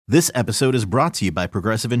This episode is brought to you by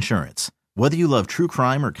Progressive Insurance. Whether you love true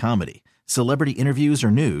crime or comedy, celebrity interviews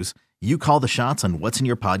or news, you call the shots on what's in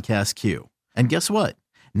your podcast queue. And guess what?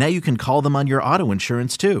 Now you can call them on your auto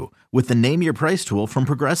insurance too with the Name Your Price tool from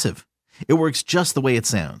Progressive. It works just the way it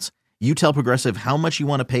sounds. You tell Progressive how much you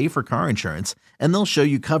want to pay for car insurance, and they'll show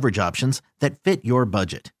you coverage options that fit your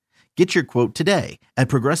budget. Get your quote today at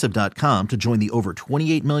Progressive.com to join the over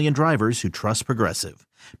 28 million drivers who trust Progressive.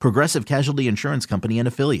 Progressive Casualty Insurance Company and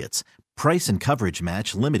Affiliates. Price and coverage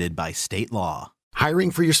match limited by state law. Hiring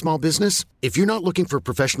for your small business? If you're not looking for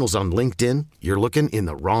professionals on LinkedIn, you're looking in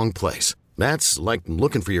the wrong place. That's like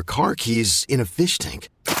looking for your car keys in a fish tank.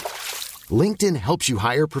 LinkedIn helps you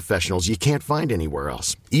hire professionals you can't find anywhere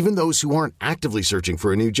else, even those who aren't actively searching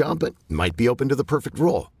for a new job but might be open to the perfect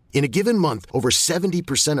role. In a given month, over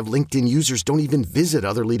 70% of LinkedIn users don't even visit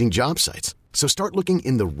other leading job sites. So start looking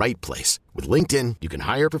in the right place. With LinkedIn, you can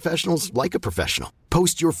hire professionals like a professional.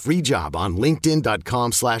 Post your free job on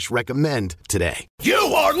linkedin.com/recommend today. You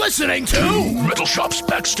are listening to Metal Shop's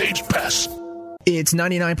Backstage Pass. It's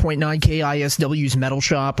 99.9 KISW's Metal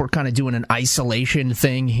Shop. We're kind of doing an isolation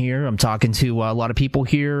thing here. I'm talking to a lot of people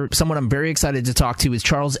here. Someone I'm very excited to talk to is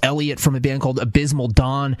Charles Elliott from a band called Abysmal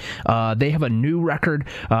Dawn. They have a new record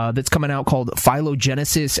that's coming out called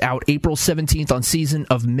Phylogenesis, out April 17th on Season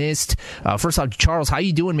of Mist. First off, Charles, how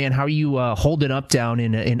you doing, man? How are you holding up down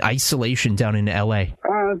in isolation down in L.A.?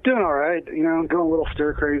 Doing all right. You know, going a little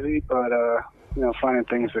stir crazy, but, finding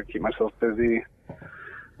things to keep myself busy.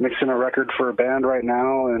 Mixing a record for a band right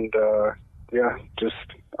now, and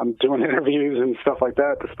I'm doing interviews and stuff like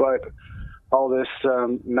that despite all this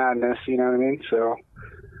madness, you know what I mean? So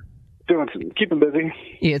keeping busy.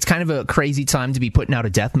 Yeah, it's kind of a crazy time to be putting out a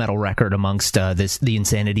death metal record amongst the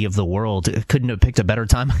insanity of the world. Couldn't have picked a better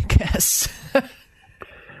time, I guess.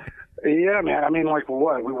 Yeah, man. I mean, like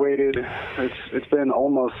what? We waited. It's been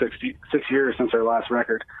almost 6 years since our last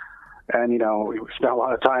record. And, you know, we spent a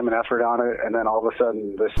lot of time and effort on it, and then all of a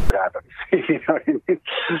sudden this happens. You know what I mean?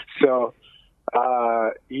 So,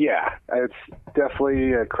 it's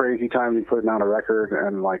definitely a crazy time to be putting out a record,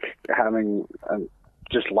 and, like, having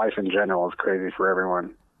just life in general is crazy for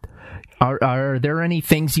everyone. Are there any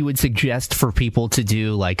things you would suggest for people to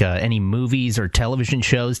do, like any movies or television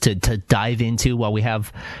shows to dive into while we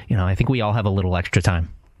have, I think we all have a little extra time?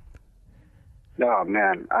 Oh,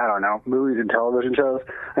 man, I don't know. Movies and television shows.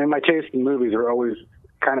 I mean, my taste in movies are always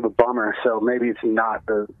kind of a bummer, so maybe it's not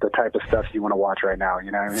the type of stuff you want to watch right now, you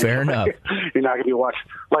know what I mean? Fair enough. You're not going to be watching,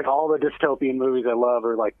 like, all the dystopian movies I love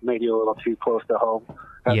are, like, maybe a little too close to home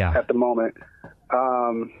at the moment.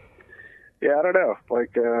 I don't know.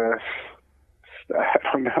 Like, I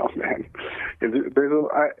don't know, man.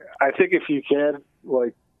 I think if you can,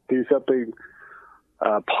 like, do something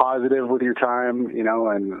positive with your time,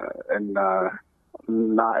 and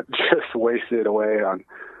not just waste it away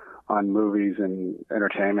on movies and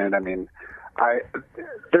entertainment. I mean,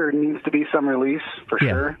 there needs to be some release for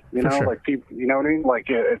sure. Sure. Like people, you know what I mean? Like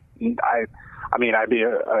I'd be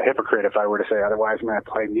a hypocrite if I were to say otherwise. I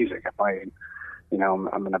play music. I'm in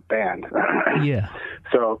a band. Yeah.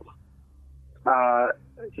 So,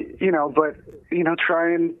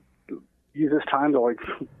 try and use this time to, like,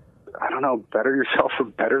 I don't know, better yourself or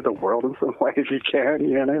better the world in some way if you can.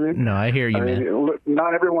 You know what I mean? No, I hear you, man.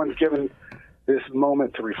 Not everyone's given this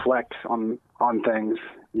moment to reflect on things,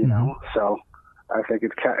 you know. So I think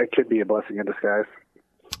it could be a blessing in disguise.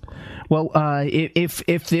 Well,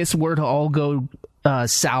 if this were to all go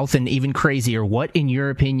south and even crazier, what, in your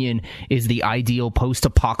opinion, is the ideal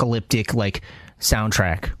post-apocalyptic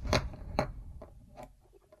soundtrack?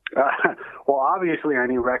 Well, obviously, our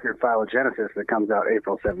new record, Phylogenesis, that comes out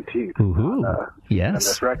April 17th. Yes. On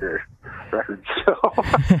this record. So,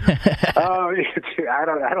 I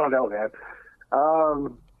don't know, man. I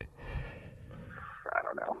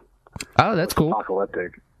don't know. Oh, that's cool.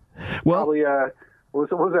 Apocalyptic. Well, probably,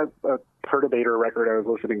 what was that Perturbator record I was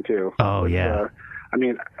listening to? Oh, yeah. I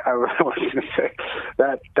was going to say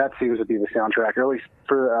that seems to be the soundtrack, or at least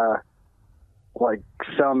for like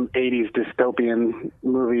some 80s dystopian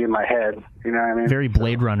movie in my head, you know what I mean? Very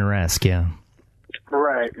Blade Runner-esque, yeah.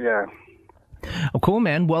 Right, yeah. Oh, cool,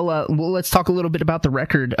 man. Well, let's talk a little bit about the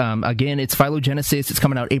record. Again, it's Phylogenesis. It's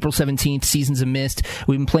coming out April 17th, Seasons of Mist.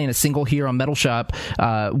 We've been playing a single here on Metal Shop.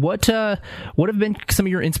 What have been some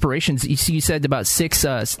of your inspirations? You said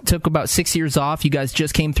took about 6 years off. You guys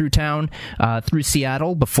just came through town, through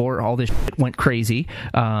Seattle before all this shit went crazy.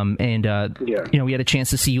 We had a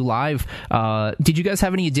chance to see you live. Did you guys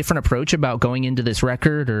have any different approach about going into this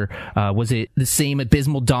record, or was it the same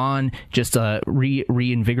Abysmal Dawn, just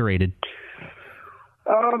reinvigorated?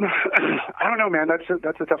 I don't know, man. That's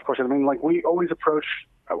a tough question. I mean, like, we always approach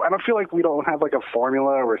I don't feel like we don't have like a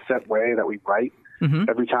formula or a set way that we write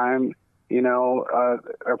every time. You know,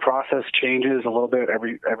 our process changes a little bit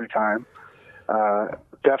every time.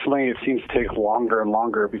 Definitely, it seems to take longer and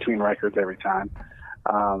longer between records every time.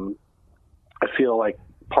 I feel like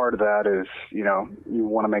part of that is, you know, you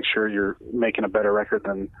want to make sure you're making a better record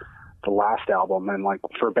than the last album. And like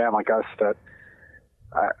for a band like us that,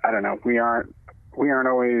 I don't know, we aren't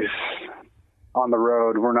always on the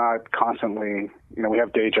road. We're not constantly, you know, we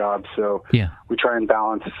have day jobs. So we try and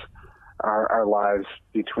balance our lives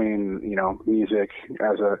between, you know, music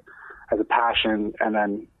as a passion and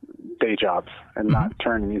then day jobs, and not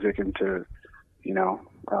turn music into, you know,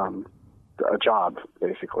 a job,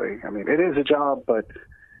 basically. I mean, it is a job, but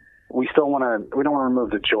we don't want to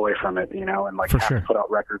remove the joy from it, you know, and like to put out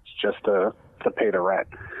records just to pay the rent.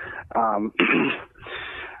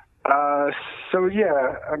 So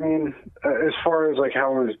yeah, I mean, as far as like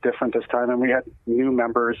how it was different this time, and we had new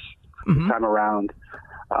members this time around.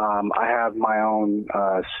 I have my own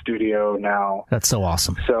studio now. That's so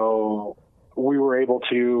awesome. So we were able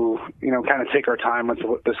to, you know, kind of take our time with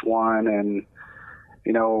this one, and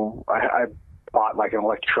you know, I bought like an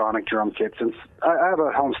electronic drum kit, since I have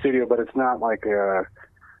a home studio, but it's not like I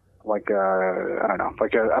don't know, I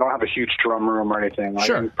don't have a huge drum room or anything. I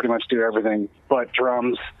can pretty much do everything but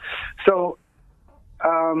drums. So,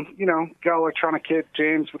 you know, got an electronic kit.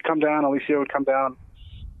 James would come down, Alicia would come down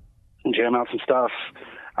and jam out some stuff.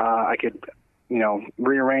 I could, you know,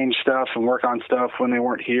 rearrange stuff and work on stuff when they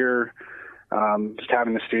weren't here. Just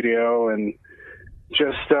having the studio and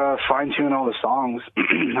just fine tune all the songs.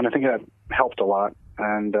 And I think that helped a lot.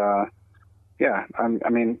 And yeah, I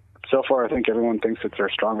mean, so far I think everyone thinks it's their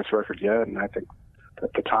strongest record yet, and I think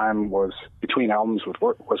that the time was between albums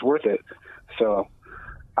was worth it. So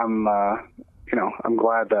I'm you know, I'm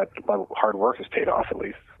glad that my hard work has paid off at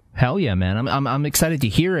least. Hell yeah, man! I'm excited to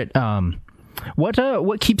hear it.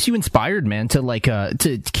 What keeps you inspired, man,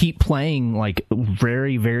 to keep playing like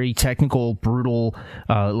very, very technical, brutal,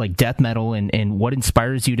 like death metal, and what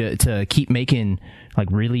inspires you to keep making like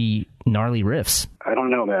really gnarly riffs? I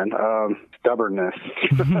don't know, man. Stubbornness.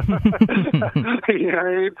 You know what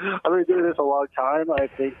I mean? I've been doing this a long time. I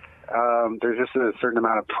think there's just a certain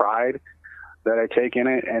amount of pride that I take in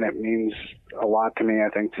it, and it means a lot to me, I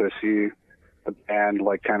think, to see the band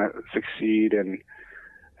like kind of succeed and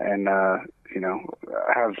you know,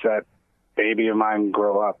 have that baby of mine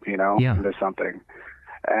grow up, you know, into something.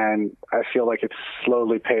 And I feel like it's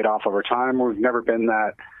slowly paid off over time. We've never been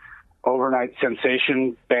that overnight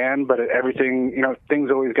sensation band, but everything, you know,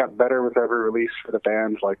 things always got better with every release for the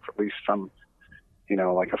band, like at least from, you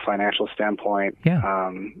know, like a financial standpoint.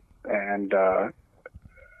 And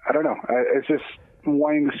I don't know. It's just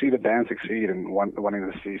wanting to see the band succeed and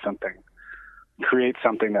wanting to see something, create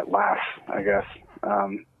something that lasts, I guess.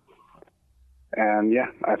 And yeah,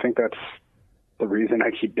 I think that's the reason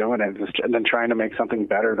I keep doing it, and then trying to make something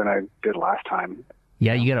better than I did last time.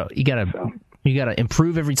 Yeah, you gotta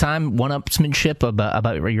improve every time, one-upsmanship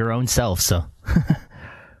about your own self. So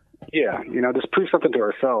yeah, you know, just prove something to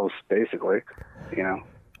ourselves, basically. You know,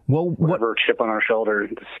 well, whatever chip on our shoulder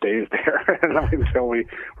just stays there until we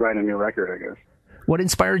write a new record, I guess. What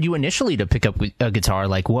inspired you initially to pick up a guitar?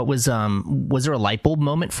 Like, what was there a light bulb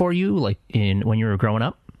moment for you, like when you were growing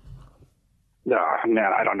up? No,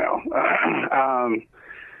 man, I don't know.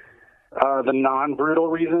 The non-brutal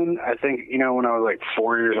reason, I think, you know, when I was like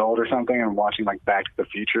 4 years old or something and watching like Back to the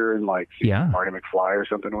Future and like Marty McFly or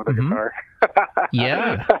something with a guitar.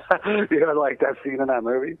 Yeah. You know, like that scene in that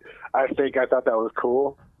movie. I thought that was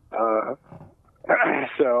cool.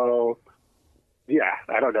 So yeah,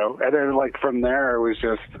 I don't know. And then like from there, it was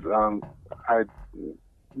just, I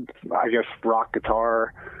guess rock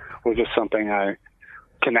guitar was just something I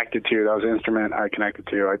connected to. That was an instrument I connected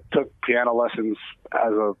to. I took piano lessons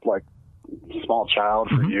as a like small child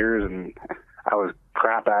for years, and I was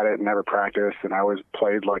crap at it and never practiced. And I always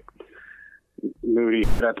played like moody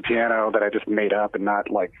at the piano that I just made up, and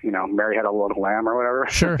not like, you know, Mary Had a Little Lamb or whatever.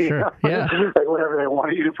 Sure. Yeah. Like whatever they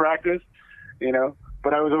wanted you to practice, you know.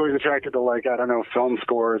 But I was always attracted to like, I don't know, film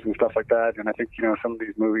scores and stuff like that. And I think, you know, some of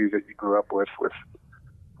these movies that you grew up with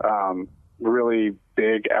really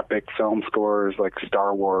big epic film scores like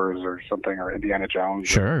Star Wars or something, or Indiana Jones.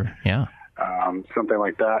 Sure. Yeah. Something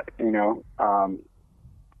like that, you know.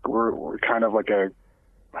 We're kind of like a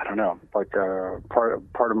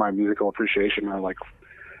part of my musical appreciation, or like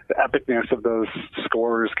the epicness of those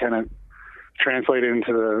scores kind of translated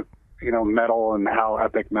into the, you know, metal and how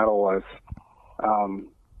epic metal was.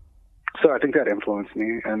 So I think that influenced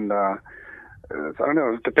me, and I don't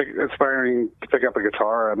know, inspiring to pick up a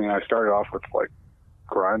guitar. I mean, I started off with like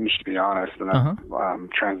grunge, to be honest, and then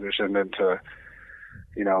transitioned into,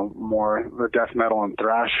 more the death metal and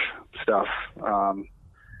thrash stuff.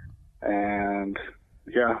 And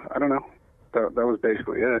yeah, I don't know. That was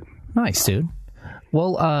basically it. Nice, dude.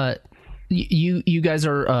 Well, you guys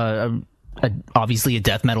are obviously a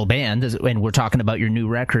death metal band, and we're talking about your new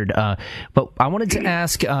record. But I wanted to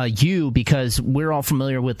ask you, because we're all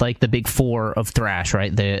familiar with like the big four of thrash,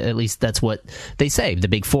 right? At least that's what they say. The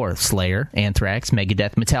big four: Slayer, Anthrax,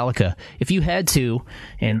 Megadeth, Metallica. If you had to,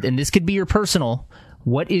 and this could be your personal,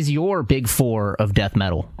 what is your big four of death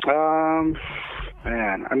metal?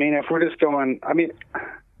 Man, I mean, if we're just going,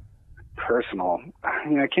 personal. I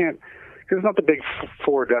mean, I can't, because it's not the big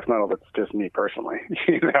four death metal that's just me personally.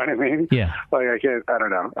 You know what I mean? Yeah. Like, I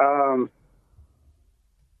don't know.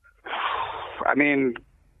 I mean,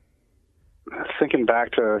 thinking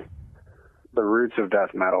back to the roots of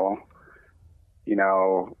death metal,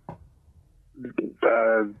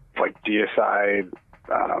 like Deicide,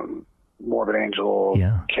 Morbid Angel,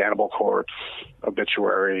 Cannibal Corpse,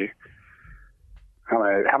 Obituary.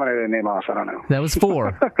 How many did I name off? I don't know. That was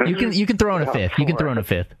four. You can throw in a fifth. You can throw in a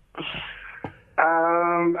fifth.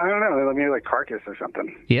 I don't know. Maybe like Carcass or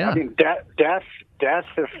something. Yeah. I mean, Death.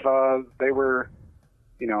 If they were,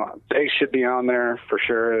 they should be on there for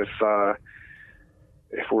sure.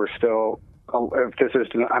 If we're still, if this is,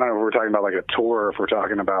 I don't know if we're talking about like a tour, or if we're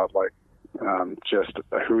talking about like just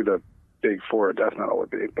who the big four of death metal would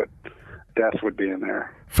be, but Death would be in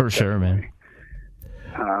there for sure, man.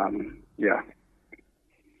 Yeah.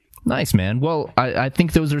 Nice, man. Well, I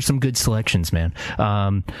think those are some good selections, man.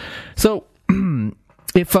 So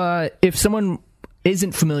if someone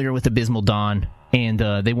isn't familiar with Abysmal Dawn and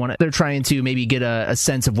they're trying to maybe get a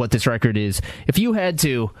sense of what this record is, if you had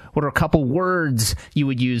to, what are a couple words you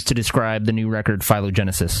would use to describe the new record,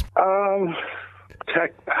 Phylogenesis? I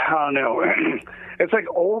don't know. It's like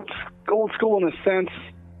old school in a sense,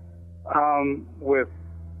 with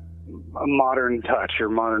a modern touch or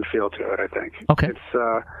modern feel to it, I think. Okay. It's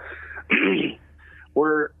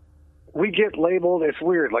we get labeled, it's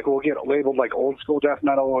weird, like we'll get labeled like old school death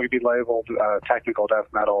metal, we'll be labeled technical death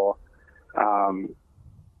metal.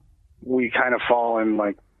 We kind of fall in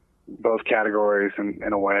like both categories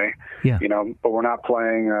in a way. Yeah. But we're not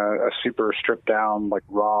playing a super stripped down like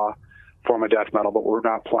raw form of death metal, but we're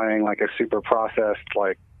not playing like a super processed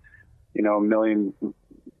like a million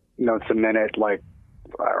notes a minute like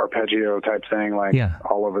arpeggio type thing, like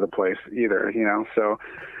all over the place either, So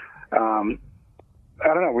I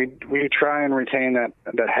don't know. We try and retain that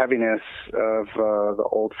heaviness of the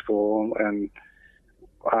old school and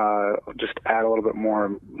just add a little bit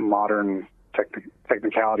more modern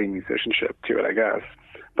technicality and musicianship to it, I guess.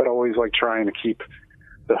 But always like trying to keep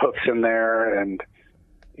the hooks in there, and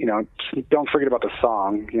just don't forget about the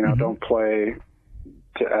song. Don't play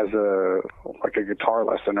as a guitar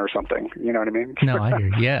lesson or something. You know what I mean? No, I hear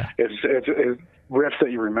you. Yeah. It's riffs that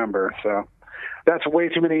you remember. So. That's way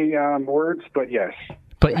too many words, but yes.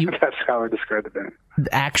 But that's how I describe the band.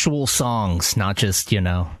 Actual songs, not just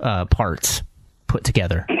parts put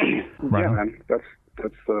together. Right. Yeah, man. That's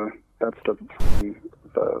the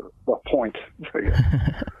point.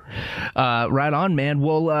 Right on, man.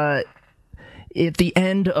 Well, at the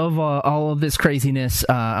end of all of this craziness,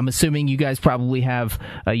 I'm assuming you guys probably have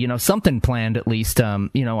something planned at least.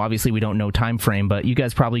 Obviously we don't know time frame, but you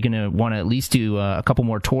guys probably going to want to at least do a couple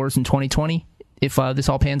more tours in 2020 if this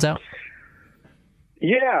all pans out.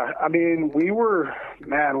 Yeah, I mean, we were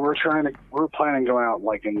planning going out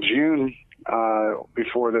like in June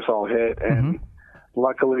before this all hit, and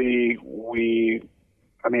luckily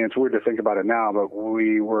it's weird to think about it now, but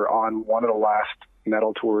we were on one of the last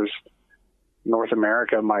metal tours North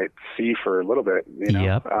America might see for a little bit,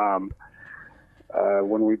 Yep.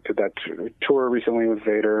 When we did that tour recently with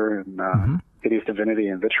Vader and Hideous Divinity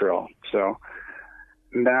and Vitriol. So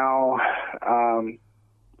now,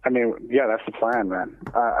 that's the plan, man.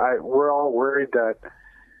 We're all worried that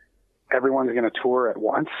everyone's going to tour at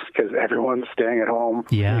once because everyone's staying at home.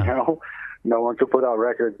 Yeah. No one can put out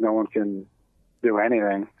records. No one can do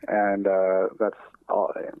anything. And that's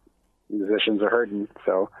all. Musicians are hurting.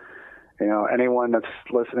 So, anyone that's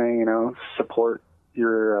listening, support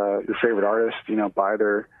your favorite artist, buy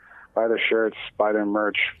their shirts, buy their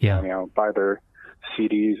merch, buy their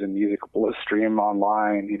CDs and music, stream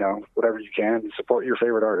online, whatever you can, support your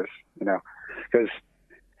favorite artist, because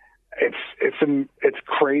it's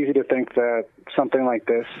crazy to think that something like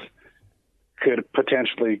this could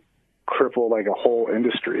potentially cripple like a whole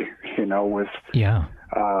industry, with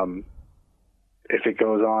if it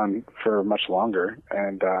goes on for much longer,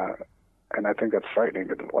 and I think that's frightening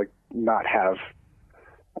to like not have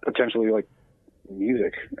potentially like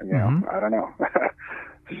music. You know, I don't know.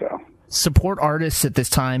 So. Support artists at this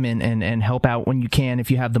time and help out when you can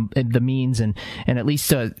if you have the means, and at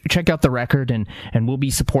least check out the record, and we'll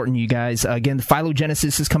be supporting you guys. Again, the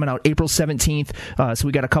Phylogenesis is coming out April 17th, so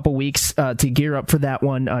we got a couple weeks to gear up for that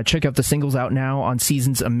one. Check out the singles out now on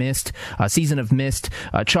Season of Mist.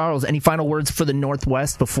 Charles, any final words for the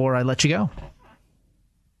Northwest before I let you go?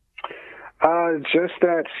 Just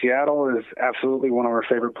that Seattle is absolutely one of our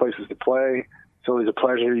favorite places to play. It's always a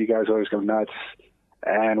pleasure. You guys always go nuts.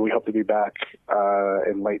 And we hope to be back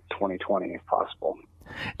in late 2020 if possible.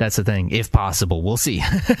 That's the thing. If possible. We'll see.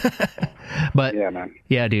 But yeah, man.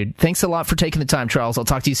 Yeah, dude. Thanks a lot for taking the time, Charles. I'll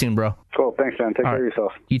talk to you soon, bro. Cool. Thanks, man. Take care of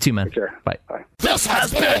yourself. You too, man. Take care. Bye. Bye. This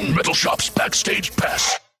has been Metal Shop's Backstage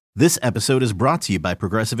Pass. This episode is brought to you by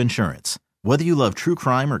Progressive Insurance. Whether you love true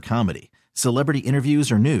crime or comedy, celebrity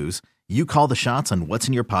interviews or news, you call the shots on what's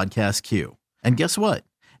in your podcast queue. And guess what?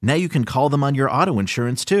 Now you can call them on your auto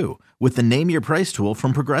insurance too with the Name Your Price tool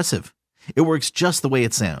from Progressive. It works just the way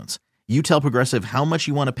it sounds. You tell Progressive how much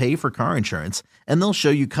you want to pay for car insurance, and they'll show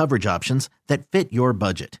you coverage options that fit your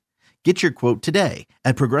budget. Get your quote today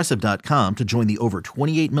at Progressive.com to join the over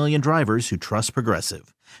 28 million drivers who trust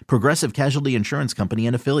Progressive. Progressive Casualty Insurance Company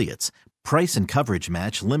and Affiliates. Price and coverage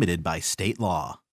match limited by state law.